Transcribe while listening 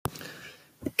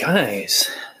Guys,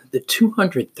 the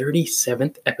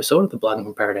 237th episode of the Blogging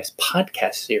from Paradise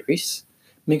podcast series.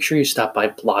 Make sure you stop by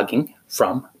Blogging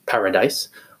from Paradise,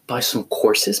 buy some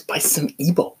courses, buy some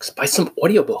ebooks, buy some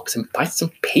audiobooks, and buy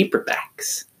some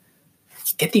paperbacks.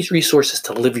 Get these resources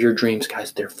to live your dreams,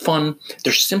 guys. They're fun,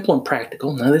 they're simple and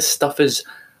practical. None of this stuff is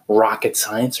rocket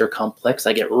science or complex.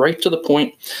 I get right to the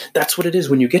point. That's what it is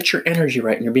when you get your energy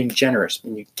right and you're being generous.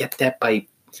 And you get that by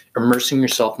immersing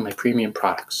yourself in my premium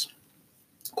products.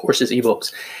 Courses,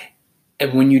 ebooks.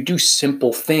 And when you do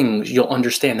simple things, you'll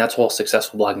understand that's all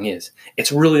successful blogging is.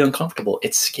 It's really uncomfortable.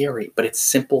 It's scary, but it's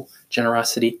simple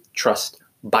generosity, trust,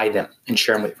 buy them and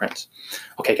share them with your friends.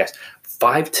 Okay, guys,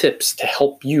 5 tips to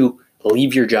help you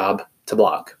leave your job to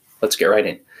blog. Let's get right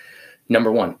in.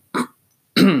 Number 1,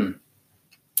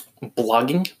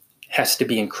 blogging has to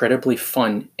be incredibly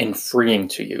fun and freeing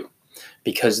to you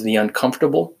because the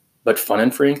uncomfortable but fun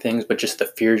and freeing things, but just the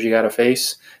fears you got to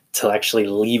face to actually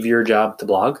leave your job to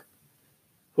blog,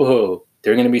 whoa,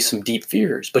 there are going to be some deep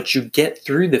fears, but you get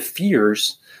through the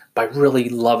fears by really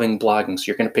loving blogging. So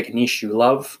you're going to pick a niche you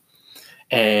love,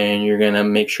 and you're going to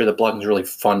make sure that blogging is really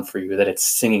fun for you, that it's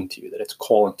singing to you, that it's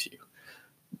calling to you.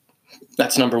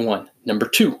 That's number 1. Number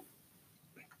 2,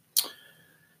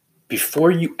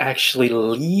 before you actually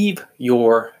leave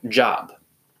your job,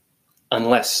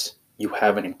 unless you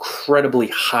have an incredibly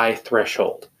high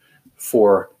threshold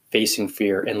for facing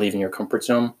fear and leaving your comfort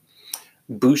zone,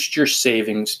 boost your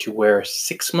savings to where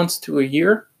 6 months to a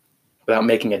year, without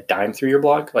making a dime through your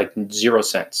blog, like 0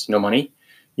 cents, no money,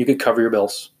 you could cover your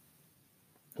bills.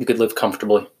 You could live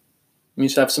comfortably. You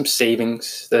just have some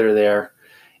savings that are there,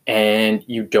 and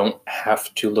you don't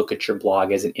have to look at your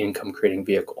blog as an income creating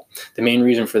vehicle. The main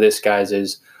reason for this, guys,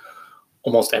 is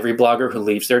almost every blogger who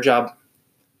leaves their job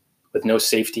with no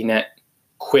safety net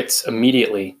quits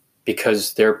immediately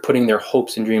because they're putting their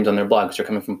hopes and dreams on their blogs. They're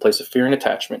coming from a place of fear and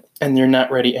attachment, and they're not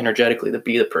ready energetically to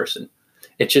be the person.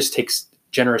 It just takes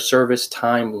generous service,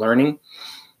 time, learning.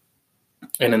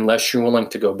 And unless you're willing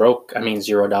to go broke,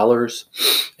 $0,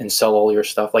 and sell all your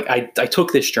stuff. Like I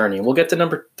took this journey, and we'll get to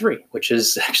number 3, which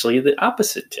is actually the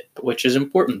opposite tip, which is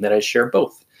important that I share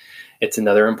both. It's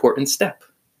another important step.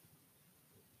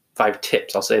 5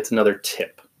 tips. I'll say it's another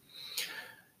tip.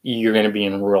 You're going to be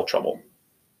in real trouble.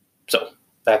 So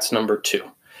that's number 2.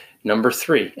 Number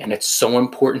 3, and it's so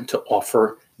important to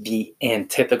offer the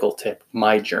antithetical tip,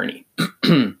 my journey.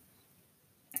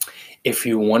 If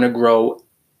you want to grow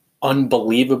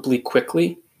unbelievably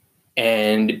quickly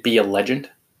and be a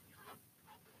legend,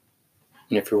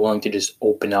 and if you're willing to just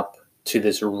open up to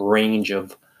this range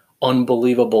of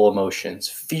unbelievable emotions,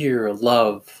 fear,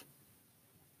 love,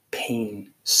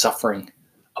 pain, suffering,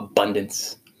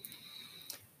 abundance,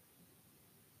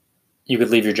 you could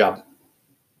leave your job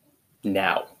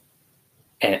now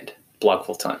and blog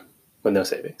full time with no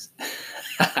savings.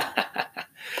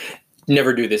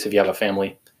 Never do this if you have a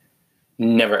family.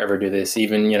 Never ever do this.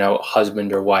 Even,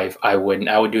 husband or wife, I wouldn't.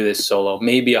 I would do this solo.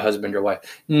 Maybe a husband or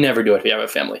wife. Never do it if you have a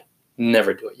family.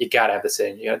 Never do it. You got to have the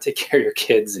same. You got to take care of your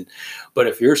kids. But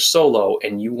if you're solo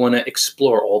and you want to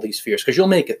explore all these fears, because you'll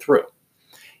make it through,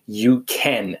 you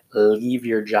can leave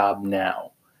your job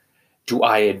now. Do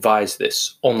I advise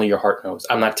this? Only your heart knows.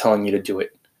 I'm not telling you to do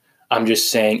it. I'm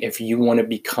just saying if you want to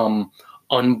become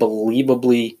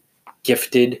unbelievably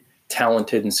gifted,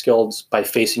 talented, and skilled by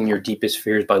facing your deepest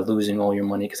fears, by losing all your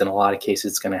money, because in a lot of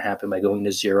cases it's going to happen, by going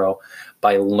to zero,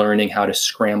 by learning how to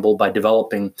scramble, by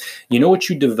developing, what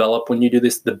you develop when you do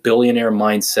this? The billionaire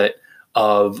mindset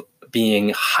of being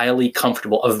highly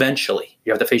comfortable. Eventually,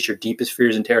 you have to face your deepest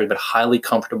fears and terrors, but highly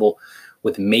comfortable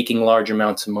with making large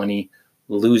amounts of money,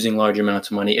 losing large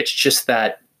amounts of money. It's just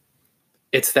that,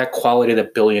 it's that quality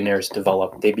that billionaires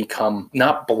develop. They become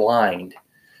not blind,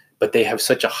 but they have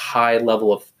such a high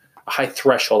level of, a high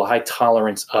threshold, a high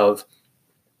tolerance of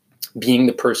being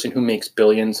the person who makes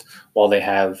billions while they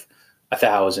have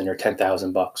 $1,000 or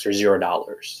 $10,000 or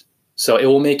 $0. So it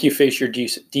will make you face your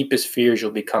deepest fears.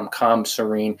 You'll become calm,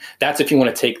 serene. That's if you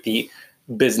want to take the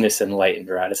business enlightened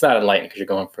route. It's not enlightened because you're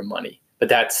going for money. But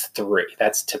that's 3.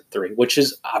 That's tip 3, which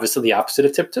is obviously the opposite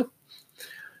of tip 2.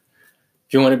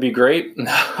 If you want to be great,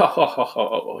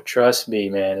 trust me,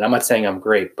 man. And I'm not saying I'm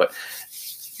great, but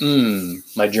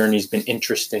my journey's been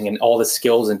interesting, and all the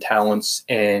skills and talents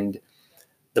and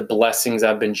the blessings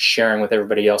I've been sharing with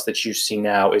everybody else that you see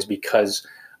now is because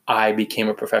I became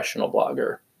a professional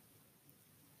blogger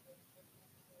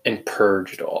and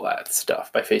purged all that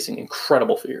stuff by facing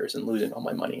incredible fears and losing all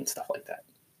my money and stuff like that.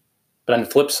 But on the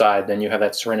flip side, then you have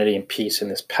that serenity and peace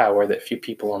and this power that few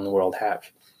people in the world have.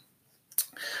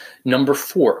 Number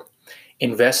 4,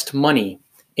 invest money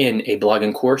in a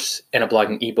blogging course and a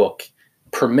blogging ebook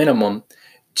per minimum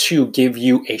to give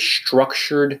you a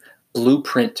structured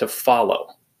blueprint to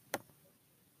follow,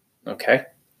 okay,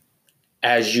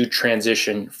 as you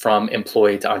transition from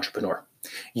employee to entrepreneur.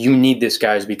 You need this,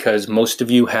 guys, because most of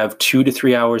you have 2 to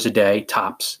 3 hours a day,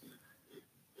 tops,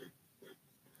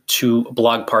 to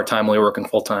blog part-time while you're working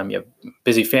full-time. You have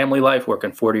busy family life,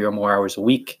 working 40 or more hours a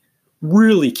week.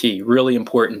 Really key, really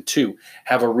important to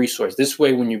have a resource. This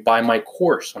way, when you buy my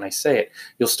course, when I say it,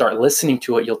 you'll start listening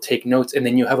to it, you'll take notes, and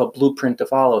then you have a blueprint to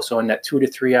follow. So in that 2 to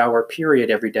 3 hour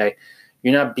period every day,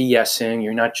 you're not BSing,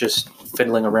 you're not just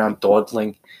fiddling around,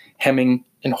 dawdling, hemming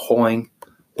and hawing,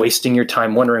 wasting your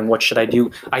time wondering, what should I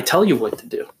do? I tell you what to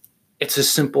do. It's as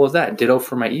simple as that. Ditto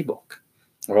for my ebook,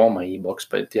 or all my ebooks,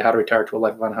 but How to Retire to a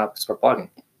Life of How to Start Blogging.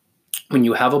 When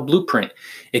you have a blueprint,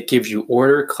 it gives you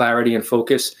order, clarity, and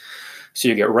focus. So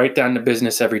you get right down to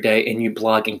business every day and you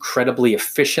blog incredibly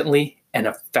efficiently and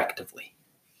effectively.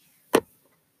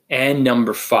 And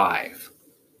number 5,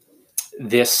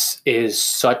 this is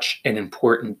such an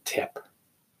important tip.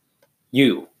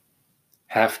 You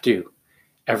have to,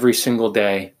 every single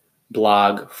day,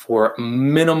 blog for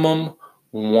minimum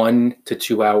 1 to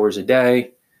 2 hours a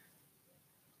day.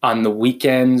 On the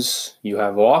weekends, you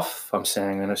have off. I'm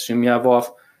saying and assume you have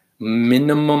off.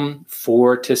 Minimum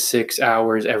 4 to 6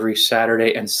 hours every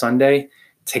Saturday and Sunday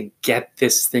to get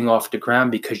this thing off the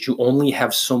ground, because you only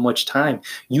have so much time.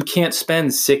 You can't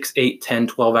spend 6, 8, 10,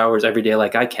 12 hours every day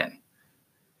like I can.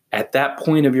 At that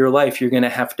point of your life, you're going to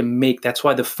have to make, that's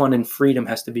why the fun and freedom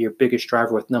has to be your biggest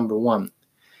driver with number 1.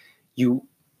 You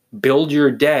build your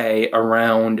day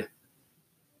around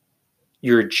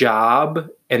your job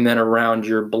and then around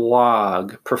your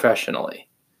blog professionally.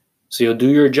 So you'll do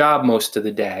your job most of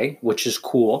the day, which is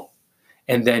cool.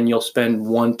 And then you'll spend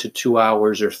 1 to 2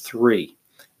 hours or 3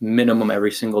 minimum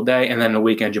every single day. And then the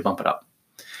weekend you bump it up.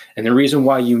 And the reason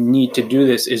why you need to do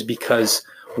this is because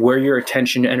where your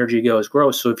attention and energy goes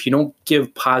grows. So if you don't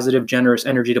give positive, generous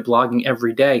energy to blogging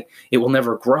every day, it will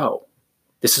never grow.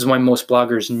 This is why most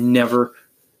bloggers never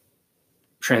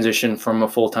transition from a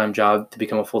full-time job to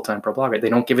become a full-time pro blogger. They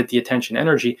don't give it the attention,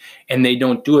 energy, and they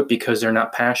don't do it because they're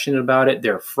not passionate about it.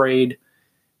 They're afraid.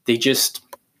 They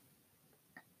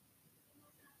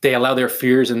allow their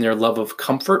fears and their love of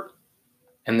comfort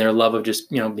and their love of just,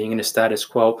 being in a status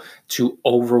quo to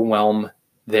overwhelm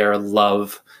their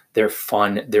love, their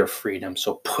fun, their freedom.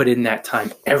 So put in that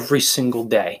time every single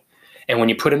day. And when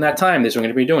you put in that time, this is what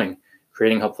we're going to be doing: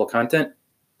 creating helpful content,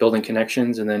 building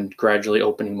connections, and then gradually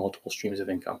opening multiple streams of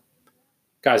income.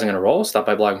 Guys, I'm going to roll. Stop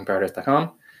by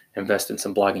bloggingparadise.com, invest in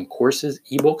some blogging courses,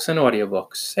 ebooks, and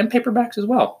audiobooks, and paperbacks as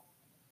well.